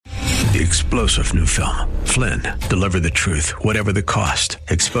the explosive new film, Flynn, Deliver the Truth, Whatever the Cost,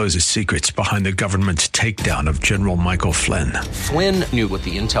 exposes secrets behind the government's takedown of General Michael Flynn. Flynn knew what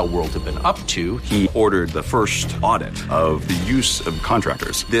the intel world had been up to. He ordered the first audit of the use of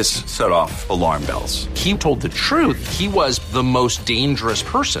contractors. This set off alarm bells. He told the truth. He was the most dangerous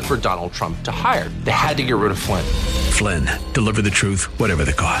person for Donald Trump to hire. They had to get rid of Flynn. Flynn, Deliver the Truth, Whatever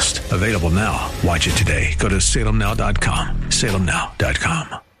the Cost. Available now. Watch it today. Go to salemnow.com.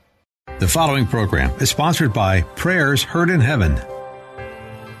 salemnow.com. The following program is sponsored by Prayers Heard in Heaven.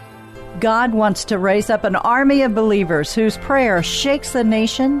 God wants to raise up an army of believers whose prayer shakes the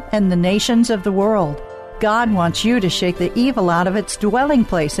nation and the nations of the world. God wants you to shake the evil out of its dwelling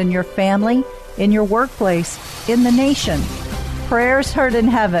place in your family, in your workplace, in the nation. Prayers Heard in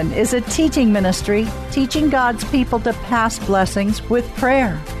Heaven is a teaching ministry teaching God's people to pass blessings with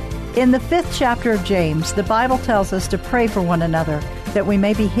prayer. In the 5th chapter of James, the Bible tells us to pray for one another, that we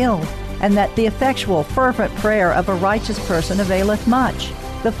may be healed, and that the effectual, fervent prayer of a righteous person availeth much.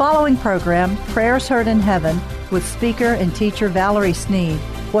 The following program, Prayers Heard in Heaven, with speaker and teacher Valerie Sneed,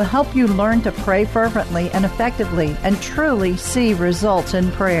 will help you learn to pray fervently and effectively and truly see results in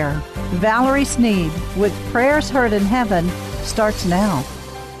prayer. Valerie Sneed with Prayers Heard in Heaven starts now.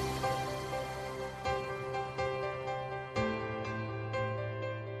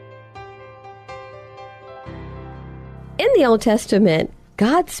 In the Old Testament,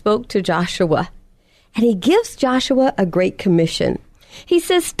 God spoke to Joshua, and he gives Joshua a great commission. He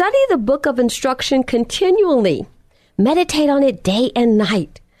says, study the book of instruction continually. Meditate on it day and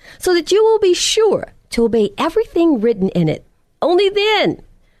night, so that you will be sure to obey everything written in it. Only then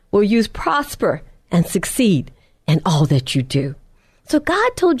will you prosper and succeed in all that you do. So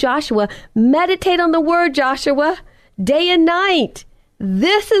God told Joshua, meditate on the word, Joshua, day and night.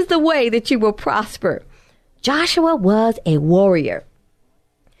 This is the way that you will prosper. Joshua was a warrior.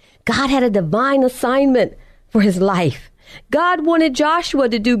 God had a divine assignment for his life. God wanted Joshua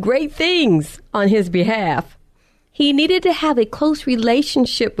to do great things on his behalf. He needed to have a close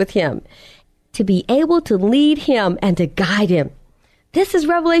relationship with him, to be able to lead him and to guide him. This is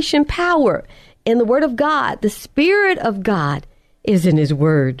revelation power in the Word of God. The Spirit of God is in his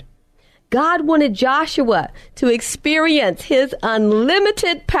Word. God wanted Joshua to experience his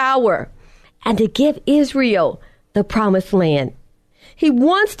unlimited power and to give Israel the promised land. He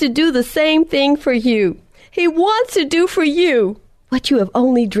wants to do the same thing for you. He wants to do for you what you have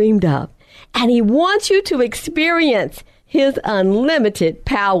only dreamed of. And he wants you to experience his unlimited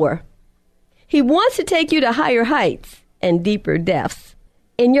power. He wants to take you to higher heights and deeper depths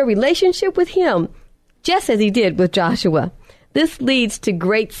in your relationship with him, just as he did with Joshua. This leads to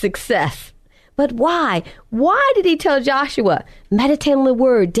great success. But why? Why did he tell Joshua, meditate on the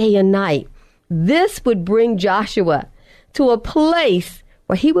word day and night? This would bring Joshua to a place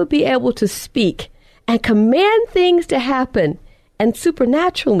where he would be able to speak and command things to happen, and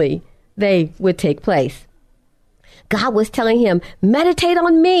supernaturally they would take place. God was telling him, meditate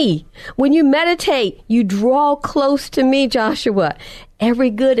on me. When you meditate, you draw close to me, Joshua. Every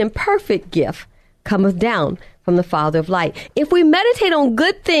good and perfect gift cometh down from the Father of light. If we meditate on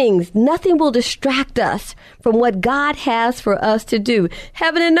good things, nothing will distract us from what God has for us to do.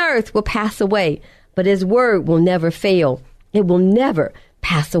 Heaven and earth will pass away, but his word will never fail. It will never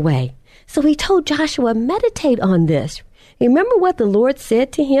pass away. So he told Joshua, meditate on this. Remember what the Lord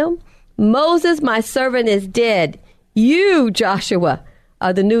said to him? Moses, my servant, is dead. You, Joshua,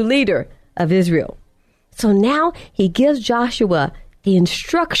 are the new leader of Israel. So now he gives Joshua the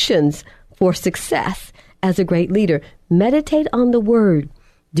instructions for success as a great leader. Meditate on the word.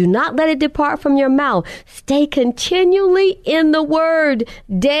 Do not let it depart from your mouth. Stay continually in the word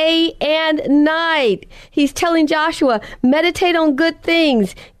day and night. He's telling Joshua, meditate on good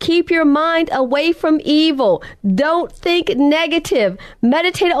things. Keep your mind away from evil. Don't think negative.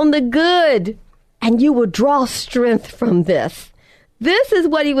 Meditate on the good, and you will draw strength from this. This is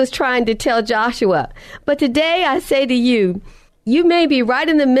what he was trying to tell Joshua. But today I say to you, you may be right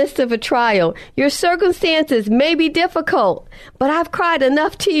in the midst of a trial. Your circumstances may be difficult, but I've cried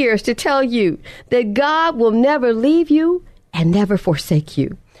enough tears to tell you that God will never leave you and never forsake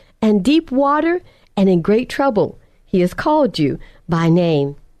you. In deep water and in great trouble, he has called you by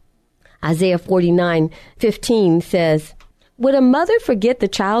name. Isaiah 49:15 says, would a mother forget the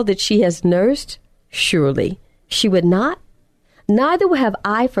child that she has nursed? Surely she would not. Neither have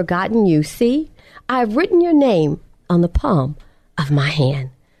I forgotten you. See, I have written your name on the palm of my hand.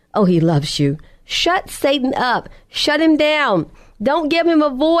 Oh, he loves you. Shut Satan up. Shut him down. Don't give him a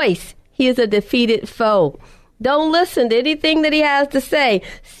voice. He is a defeated foe. Don't listen to anything that he has to say.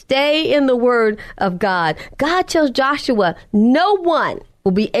 Stay in the word of God. God tells Joshua, no one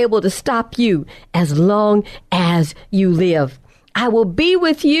will be able to stop you as long as you live. I will be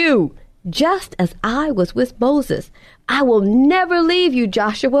with you just as I was with Moses. I will never leave you,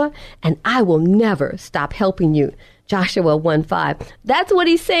 Joshua, and I will never stop helping you. Joshua 1:5. That's what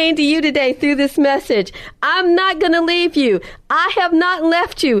he's saying to you today through this message. I'm not going to leave you. I have not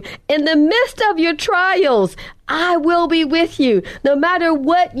left you. In the midst of your trials, I will be with you. No matter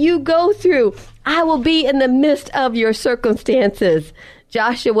what you go through, I will be in the midst of your circumstances.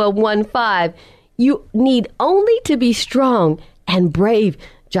 Joshua 1:5. You need only to be strong and brave,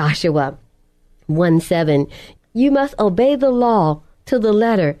 Joshua 1:7. You must obey the law to the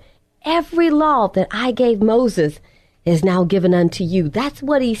letter. Every law that I gave Moses is now given unto you. That's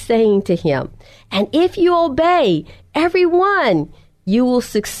what he's saying to him. And if you obey every one, you will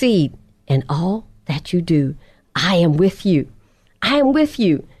succeed in all that you do. I am with you. I am with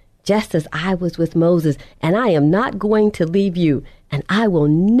you, just as I was with Moses, and I am not going to leave you, and I will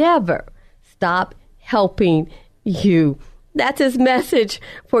never stop helping you. That's his message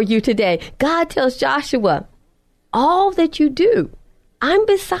for you today. God tells Joshua, all that you do, I'm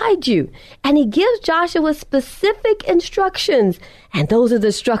beside you. And he gives Joshua specific instructions. And those are the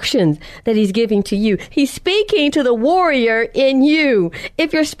instructions that he's giving to you. He's speaking to the warrior in you.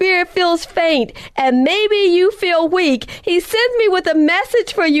 If your spirit feels faint and maybe you feel weak, he sends me with a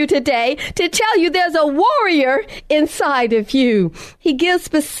message for you today to tell you there's a warrior inside of you. He gives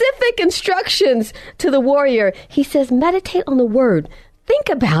specific instructions to the warrior. He says, meditate on the word. Think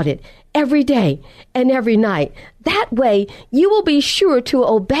about it every day and every night. That way, you will be sure to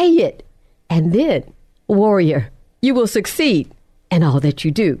obey it. And then, warrior, you will succeed in all that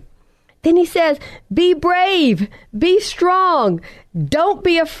you do. Then he says, be brave, be strong. Don't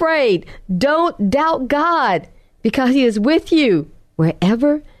be afraid. Don't doubt God, because he is with you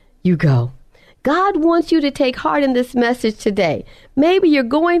wherever you go. God wants you to take heart in this message today. Maybe you're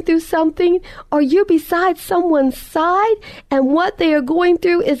going through something, or you're beside someone's side, and what they are going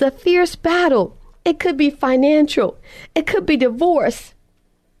through is a fierce battle. It could be financial. It could be divorce.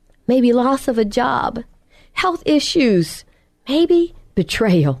 Maybe loss of a job, health issues, maybe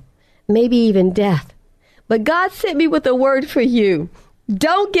betrayal, maybe even death. But God sent me with a word for you.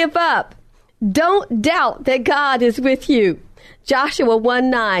 Don't give up. Don't doubt that God is with you. Joshua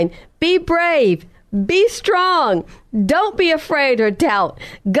 1:9. Be brave. Be strong. Don't be afraid or doubt.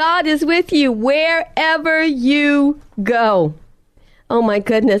 God is with you wherever you go. Oh my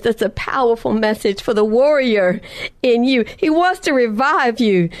goodness, that's a powerful message for the warrior in you. He wants to revive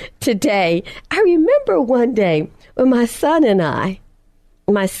you today. I remember one day when my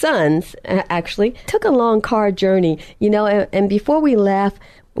sons actually took a long car journey, and before we left,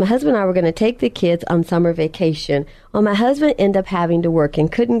 my husband and I were going to take the kids on summer vacation. Well, my husband ended up having to work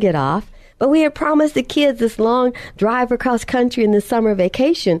and couldn't get off. But we had promised the kids this long drive across country in the summer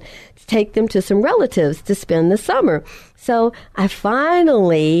vacation to take them to some relatives to spend the summer. So I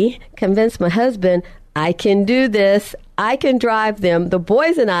finally convinced my husband, I can do this. I can drive them. The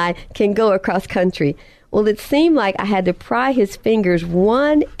boys and I can go across country. Well, it seemed like I had to pry his fingers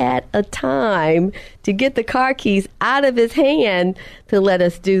one at a time to get the car keys out of his hand to let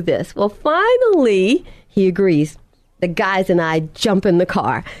us do this. Well, finally, he agrees. The guys and I jump in the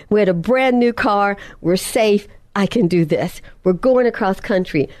car. We had a brand new car. We're safe. I can do this. We're going across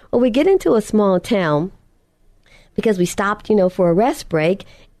country. Well, we get into a small town because we stopped, for a rest break.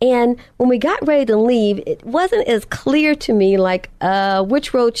 And when we got ready to leave, it wasn't as clear to me,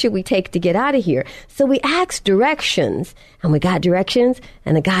 which road should we take to get out of here? So we asked directions, and we got directions,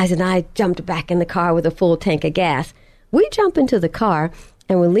 and the guys and I jumped back in the car with a full tank of gas. We jump into the car,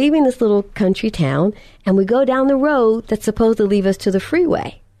 and we're leaving this little country town, and we go down the road that's supposed to lead us to the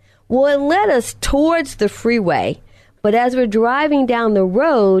freeway. Well, it led us towards the freeway, but as we're driving down the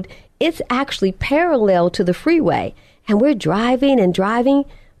road, it's actually parallel to the freeway, and we're driving and driving,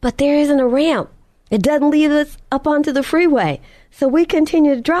 but there isn't a ramp. It doesn't lead us up onto the freeway. So we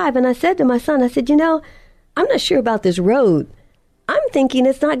continue to drive. And I said to my son, I'm not sure about this road. I'm thinking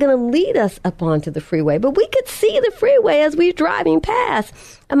it's not going to lead us up onto the freeway. But we could see the freeway as we were driving past.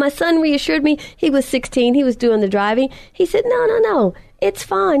 And my son reassured me. He was 16. He was doing the driving. He said, no. It's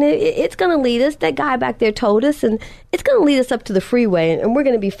fine. It's going to lead us. That guy back there told us. And it's going to lead us up to the freeway. And we're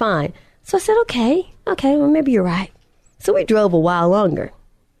going to be fine. So I said, okay, well, maybe you're right. So we drove a while longer.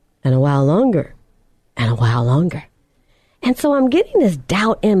 And a while longer, and a while longer. And so I'm getting this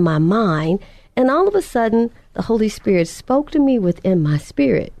doubt in my mind, and all of a sudden, the Holy Spirit spoke to me within my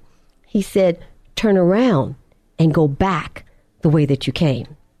spirit. He said, turn around and go back the way that you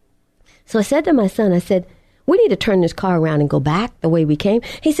came. So I said to my son, we need to turn this car around and go back the way we came.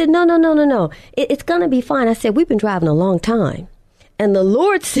 He said, no. It's going to be fine. I said, we've been driving a long time. And the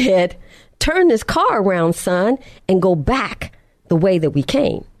Lord said, turn this car around, son, and go back the way that we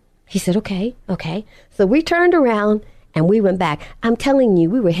came. He said, okay. So we turned around and we went back. I'm telling you,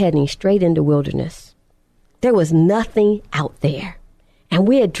 we were heading straight into wilderness. There was nothing out there. And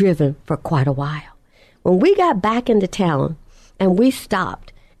we had driven for quite a while. When we got back into town and we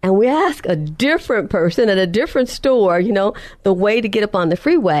stopped and we asked a different person at a different store, the way to get up on the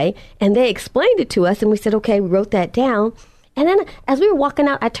freeway, and they explained it to us, and we said, okay, we wrote that down. And then as we were walking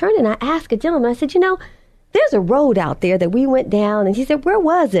out, I turned and I asked a gentleman, I said, there's a road out there that we went down. And he said, where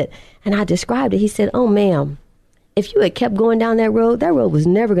was it? And I described it. He said, oh, ma'am, if you had kept going down that road was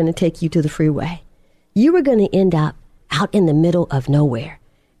never going to take you to the freeway. You were going to end up out in the middle of nowhere.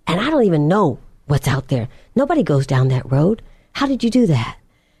 And I don't even know what's out there. Nobody goes down that road. How did you do that?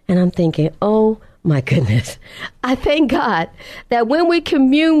 And I'm thinking, oh, my goodness. I thank God that when we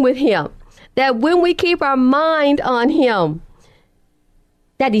commune with him, that when we keep our mind on him,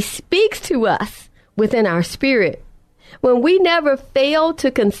 that he speaks to us within our spirit. When we never fail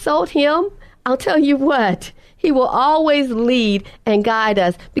to consult him, I'll tell you what, he will always lead and guide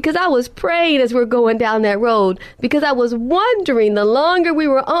us. Because I was praying as we're going down that road, because I was wondering the longer we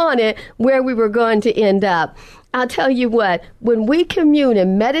were on it, where we were going to end up. I'll tell you what, when we commune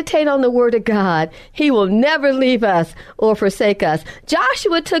and meditate on the word of God, he will never leave us or forsake us.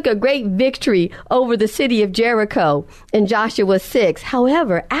 Joshua took a great victory over the city of Jericho in Joshua 6.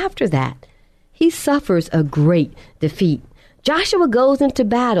 However, after that, he suffers a great defeat. Joshua goes into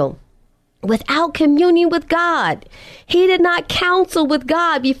battle without communing with God. He did not counsel with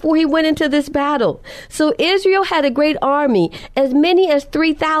God before he went into this battle. So Israel had a great army, as many as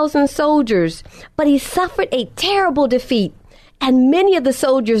 3,000 soldiers, but he suffered a terrible defeat, and many of the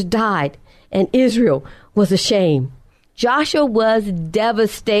soldiers died, and Israel was ashamed. Joshua was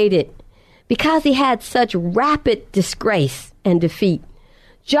devastated because he had such rapid disgrace and defeat.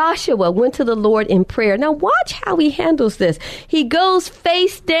 Joshua went to the Lord in prayer. Now watch how he handles this. He goes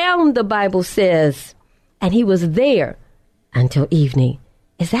face down, the Bible says, and he was there until evening.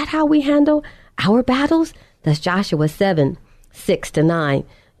 Is that how we handle our battles? That's Joshua 7, 6-9.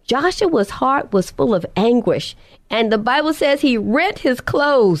 Joshua's heart was full of anguish, and the Bible says he rent his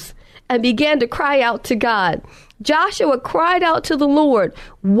clothes and began to cry out to God. Joshua cried out to the Lord,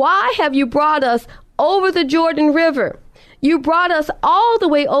 why have you brought us over the Jordan River? You brought us all the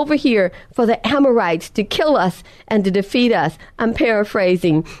way over here for the Amorites to kill us and to defeat us. I'm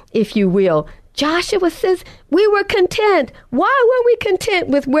paraphrasing, if you will. Joshua says, we were content. Why were we content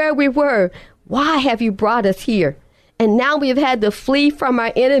with where we were? Why have you brought us here? And now we have had to flee from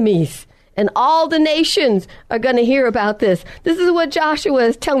our enemies. And all the nations are going to hear about this. This is what Joshua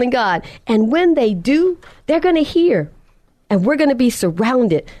is telling God. And when they do, they're going to hear. And we're going to be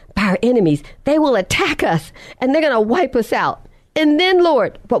surrounded by our enemies. They will attack us, and they're going to wipe us out. And then,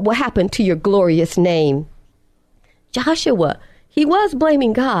 Lord, what will happen to your glorious name? Joshua, he was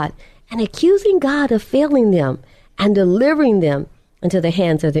blaming God and accusing God of failing them and delivering them into the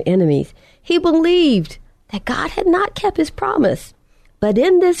hands of their enemies. He believed that God had not kept his promise. But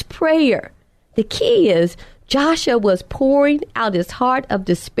in this prayer, the key is Joshua was pouring out his heart of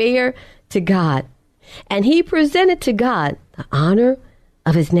despair to God. And he presented to God the honor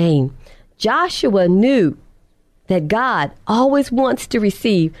of his name. Joshua knew that God always wants to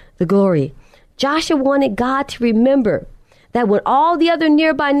receive the glory. Joshua wanted God to remember that when all the other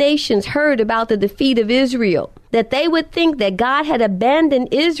nearby nations heard about the defeat of Israel, that they would think that God had abandoned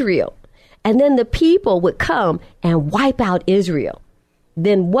Israel, and then the people would come and wipe out Israel.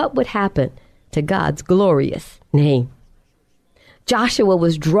 Then what would happen to God's glorious name? Joshua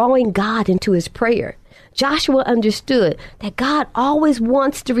was drawing God into his prayer. Joshua understood that God always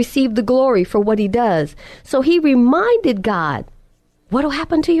wants to receive the glory for what he does. So he reminded God, what will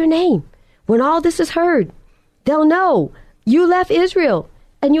happen to your name when all this is heard? They'll know you left Israel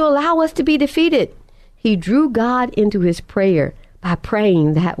and you allow us to be defeated. He drew God into his prayer by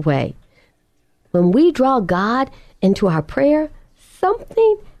praying that way. When we draw God into our prayer,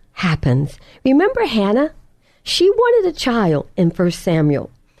 something happens. Remember Hannah? She wanted a child in 1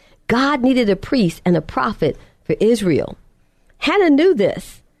 Samuel. God needed a priest and a prophet for Israel. Hannah knew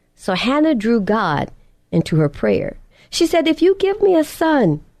this, so Hannah drew God into her prayer. She said, if you give me a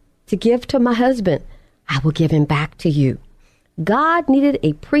son to give to my husband, I will give him back to you. God needed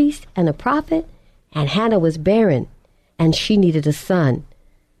a priest and a prophet, and Hannah was barren, and she needed a son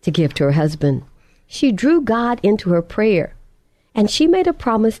to give to her husband. She drew God into her prayer, and she made a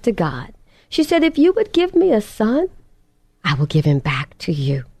promise to God. She said, if you would give me a son, I will give him back to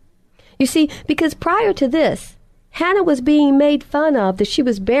you. You see, because prior to this, Hannah was being made fun of that she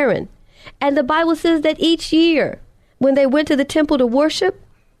was barren. And the Bible says that each year when they went to the temple to worship,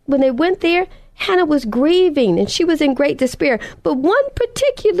 when they went there, Hannah was grieving and she was in great despair. But one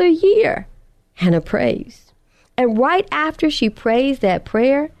particular year, Hannah praised. And right after she praised that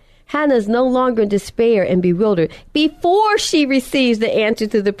prayer, Hannah is no longer in despair and bewildered. Before she receives the answer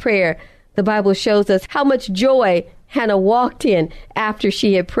to the prayer, the Bible shows us how much joy Hannah walked in after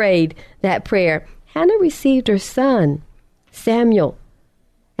she had prayed that prayer. Hannah received her son, Samuel,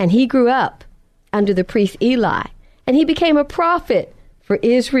 and he grew up under the priest Eli, and he became a prophet for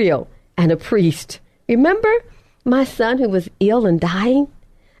Israel and a priest. Remember my son who was ill and dying?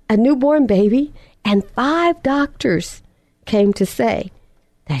 A newborn baby, and 5 doctors came to say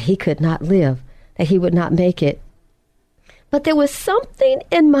that he could not live, that he would not make it. But there was something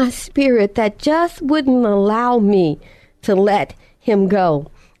in my spirit that just wouldn't allow me to let him go.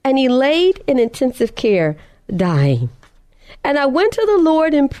 And he laid in intensive care, dying. And I went to the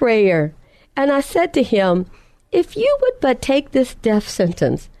Lord in prayer, and I said to him, if you would but take this death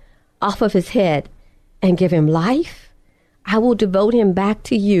sentence off of his head and give him life, I will devote him back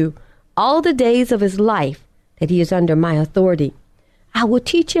to you all the days of his life that he is under my authority. I will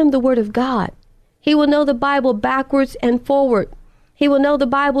teach him the word of God. He will know the Bible backwards and forward. He will know the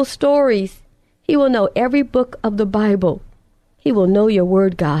Bible stories. He will know every book of the Bible. He will know your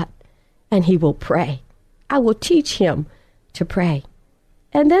word, God, and he will pray. I will teach him to pray.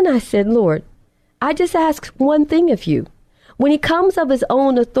 And then I said, Lord, I just ask one thing of you. When he comes of his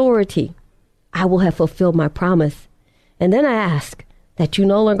own authority, I will have fulfilled my promise. And then I ask that you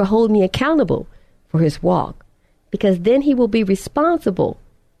no longer hold me accountable for his walk, because then he will be responsible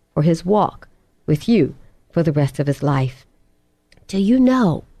for his walk with you for the rest of his life. Do you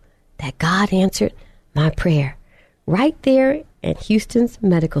know that God answered my prayer right there at Houston's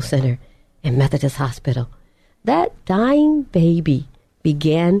Medical Center and Methodist Hospital? That dying baby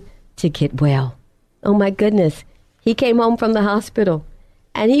began to get well. Oh my goodness. He came home from the hospital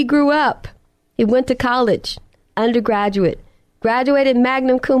and he grew up. He went to college, undergraduate, graduated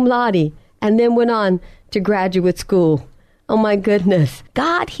magna cum laude, and then went on to graduate school. Oh my goodness.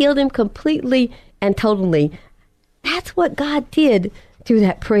 God healed him completely and totally. That's what God did through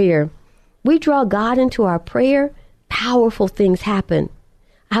that prayer. We draw God into our prayer, powerful things happen.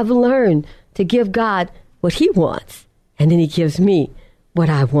 I've learned to give God what he wants, and then he gives me what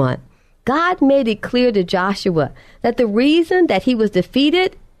I want. God made it clear to Joshua that the reason that he was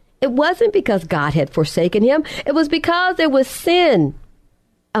defeated, it wasn't because God had forsaken him. It was because there was sin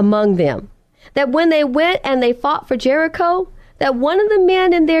among them. That when they went and they fought for Jericho, that one of the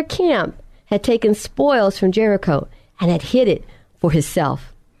men in their camp had taken spoils from Jericho and had hid it for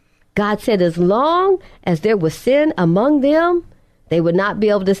himself. God said as long as there was sin among them, they would not be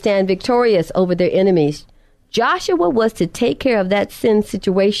able to stand victorious over their enemies. Joshua was to take care of that sin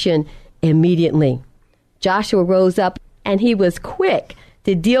situation immediately. Joshua rose up and he was quick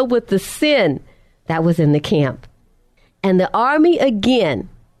to deal with the sin that was in the camp. And the army again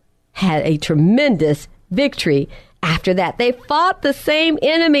had a tremendous victory after that. They fought the same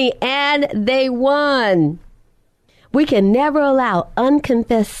enemy and they won. We can never allow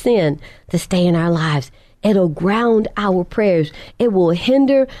unconfessed sin to stay in our lives. It'll ground our prayers. It will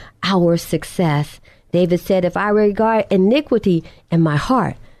hinder our success. David said, if I regard iniquity in my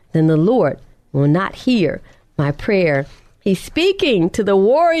heart, then the Lord will not hear my prayer. He's speaking to the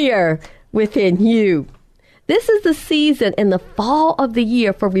warrior within you. This is the season in the fall of the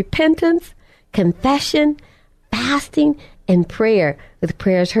year for repentance, confession, fasting, and prayer with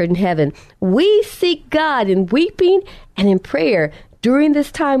prayers heard in heaven. We seek God in weeping and in prayer during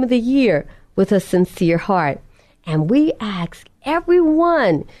this time of the year with a sincere heart. And we ask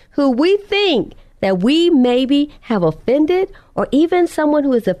everyone who we think that we maybe have offended, or even someone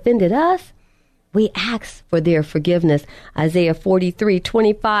who has offended us, we ask for their forgiveness. Isaiah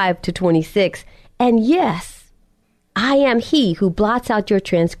 43:25-26. And yes, I am he who blots out your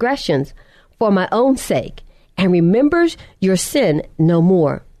transgressions for my own sake and remembers your sin no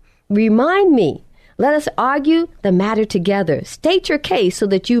more. Remind me. Let us argue the matter together. State your case so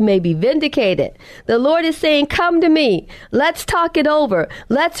that you may be vindicated. The Lord is saying, come to me. Let's talk it over.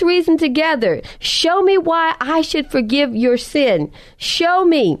 Let's reason together. Show me why I should forgive your sin. Show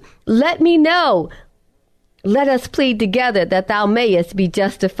me. Let me know. Let us plead together that thou mayest be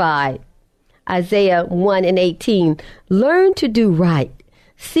justified. Isaiah 1:18. Learn to do right.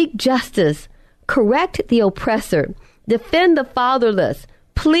 Seek justice. Correct the oppressor. Defend the fatherless.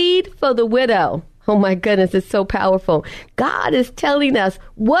 Plead for the widow. Oh my goodness, it's so powerful. God is telling us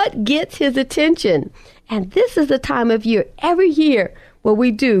what gets his attention. And this is the time of year, every year, where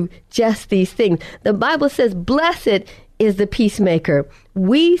we do just these things. The Bible says, blessed is the peacemaker.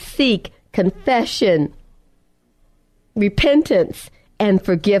 We seek confession repentance and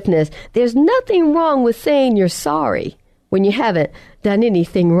forgiveness. There's nothing wrong with saying you're sorry when you haven't done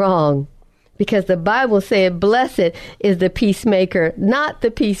anything wrong. Because the Bible said, blessed is the peacemaker, not the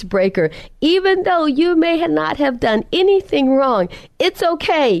peace breaker. Even though you may not have done anything wrong, it's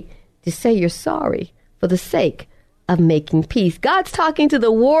okay to say you're sorry for the sake of making peace. God's talking to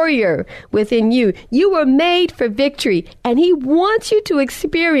the warrior within you. You were made for victory, and he wants you to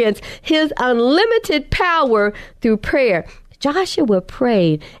experience his unlimited power through prayer. Joshua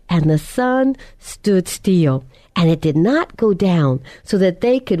prayed, and the sun stood still, and it did not go down, so that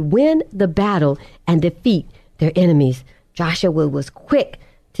they could win the battle and defeat their enemies. Joshua was quick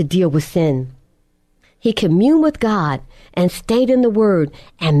to deal with sin. He communed with God and stayed in the Word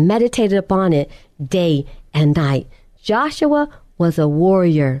and meditated upon it day and night. Joshua was a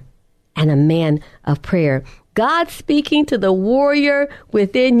warrior and a man of prayer. God speaking to the warrior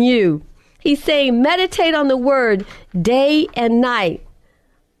within you. He's saying, meditate on the Word day and night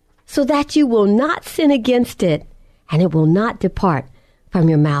so that you will not sin against it and it will not depart from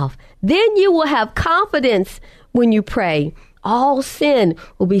your mouth. Then you will have confidence when you pray. All sin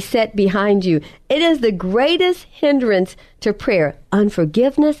will be set behind you. It is the greatest hindrance to prayer,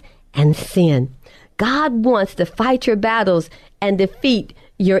 unforgiveness and sin. God wants to fight your battles and defeat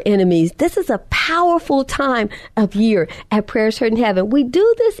your enemies. This is a powerful time of year at Prayers Heard in Heaven. We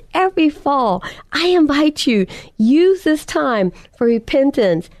do this every fall. I invite you, use this time for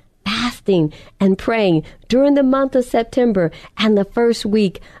repentance, fasting, and praying during the month of September and the first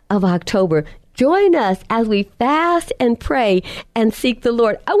week of October. Join us as we fast and pray and seek the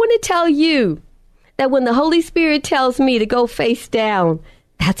Lord. I want to tell you that when the Holy Spirit tells me to go face down,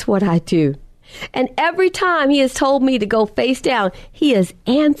 that's what I do. And every time he has told me to go face down, he has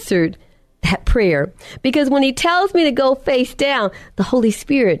answered that prayer. Because when he tells me to go face down, the Holy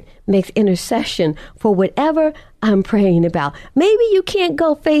Spirit makes intercession for whatever I'm praying about. Maybe you can't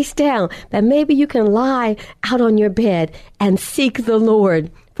go face down, but maybe you can lie out on your bed and seek the Lord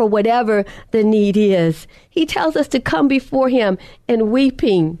for whatever the need is. He tells us to come before him in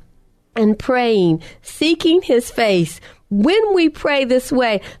weeping and praying, seeking his face. When we pray this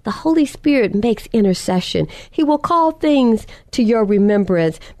way, the Holy Spirit makes intercession. He will call things to your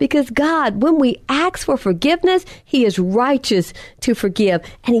remembrance because God, when we ask for forgiveness, he is righteous to forgive.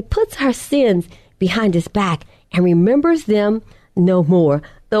 And he puts our sins behind his back and remembers them no more.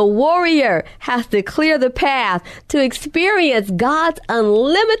 The warrior has to clear the path to experience God's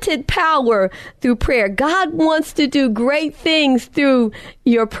unlimited power through prayer. God wants to do great things through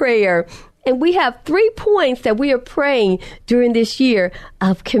your prayer. And we have 3 points that we are praying during this year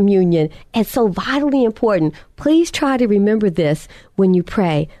of communion. It's so vitally important. Please try to remember this when you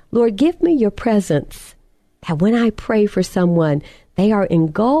pray. Lord, give me your presence. That when I pray for someone, they are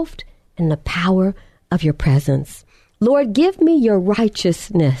engulfed in the power of your presence. Lord, give me your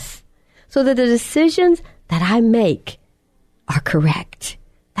righteousness so that the decisions that I make are correct.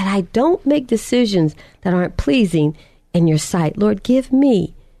 That I don't make decisions that aren't pleasing in your sight. Lord, give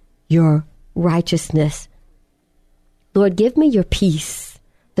me your righteousness. Lord, give me your peace,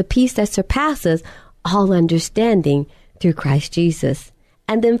 the peace that surpasses all understanding through Christ Jesus.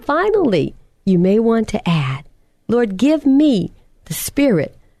 And then finally, you may want to add, Lord, give me the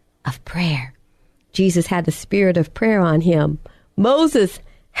spirit of prayer. Jesus had the spirit of prayer on him. Moses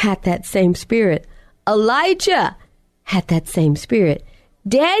had that same spirit. Elijah had that same spirit.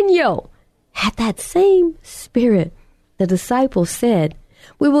 Daniel had that same spirit. The disciples said,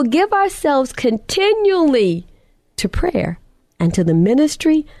 we will give ourselves continually to prayer and to the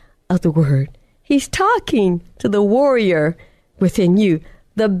ministry of the word. He's talking to the warrior within you.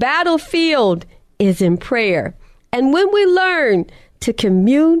 The battlefield is in prayer. And when we learn to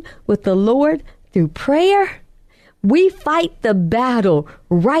commune with the Lord through prayer, we fight the battle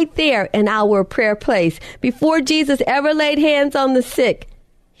right there in our prayer place. Before Jesus ever laid hands on the sick,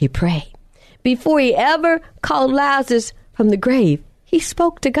 he prayed. Before he ever called Lazarus from the grave, he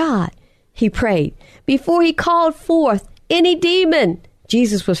spoke to God. He prayed. Before he called forth any demon,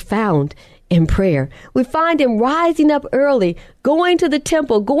 Jesus was found in prayer. We find him rising up early, going to the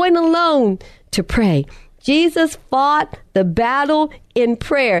temple, going alone to pray. Jesus fought the battle in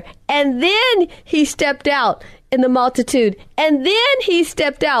prayer, and then he stepped out in the multitude, and then he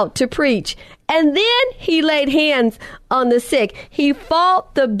stepped out to preach, and then he laid hands on the sick. He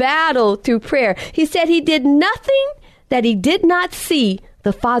fought the battle through prayer. He said he did nothing that he did not see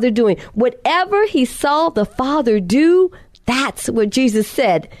the Father doing. Whatever he saw the Father do, that's what Jesus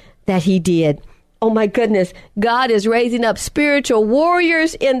said that he did. Oh my goodness, God is raising up spiritual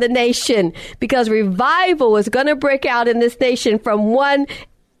warriors in the nation because revival is going to break out in this nation from one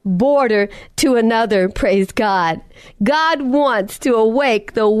border to another, praise God. God wants to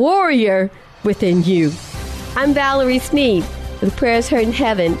awake the warrior within you. I'm Valerie Sneed with Prayers Heard in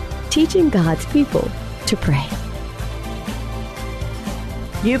Heaven, teaching God's people to pray.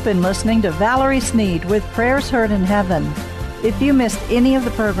 You've been listening to Valerie Sneed with Prayers Heard in Heaven. If you missed any of the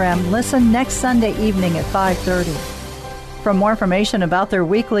program, listen next Sunday evening at 5:30. For more information about their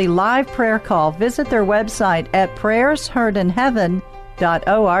weekly live prayer call, visit their website at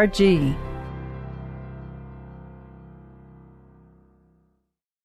prayersheardinheaven.org.